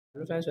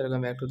Hello friends,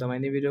 welcome back to the my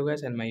new video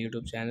guys and my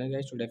YouTube channel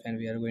guys. Today friends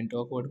we are going to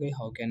talk about guys,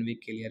 how can we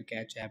clear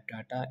cache app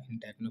data in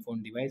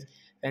Technophone device.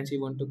 Friends,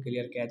 you want to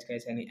clear cache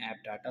guys any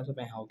app data. So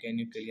friends, how can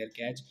you clear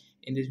cache?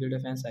 In this video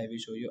friends, I will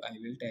show you, I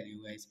will tell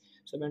you guys.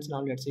 So friends, now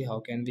let's see how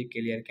can we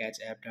clear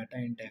cache app data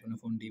in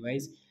Technophone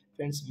device.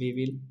 Friends, we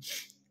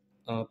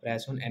will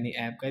press on any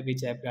app guys,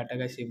 which app data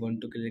guys you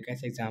want to clear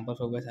cache. Example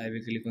for guys, I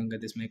will click on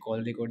this my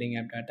call recording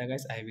app data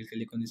guys. I will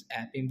click on this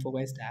app info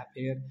guys, tap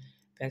here.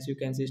 Friends, you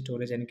can see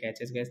storage and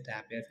caches guys,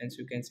 tap here. Friends,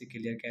 you can see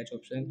clear cache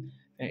option,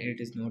 and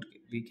it is not,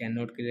 we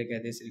cannot clear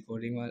cache this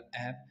recording or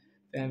app.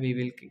 Then we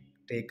will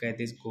take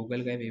this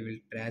Google guys, we will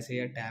press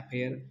here, tap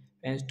here.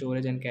 And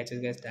storage and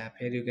caches guys, tap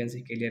here. You can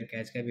see clear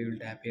cache guys, we will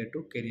tap here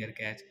to clear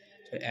cache.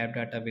 So app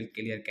data will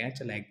clear cache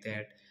like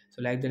that.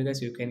 So like that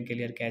guys, you can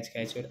clear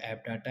cache your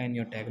app data in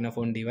your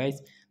Technophone device.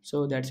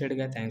 So that's it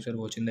guys, thanks for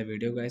watching the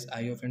video guys.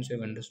 I hope friends you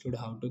have understood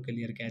how to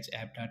clear cache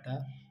app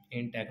data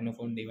in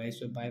Technophone device.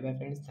 So bye bye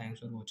friends,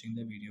 thanks for watching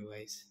the video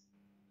guys.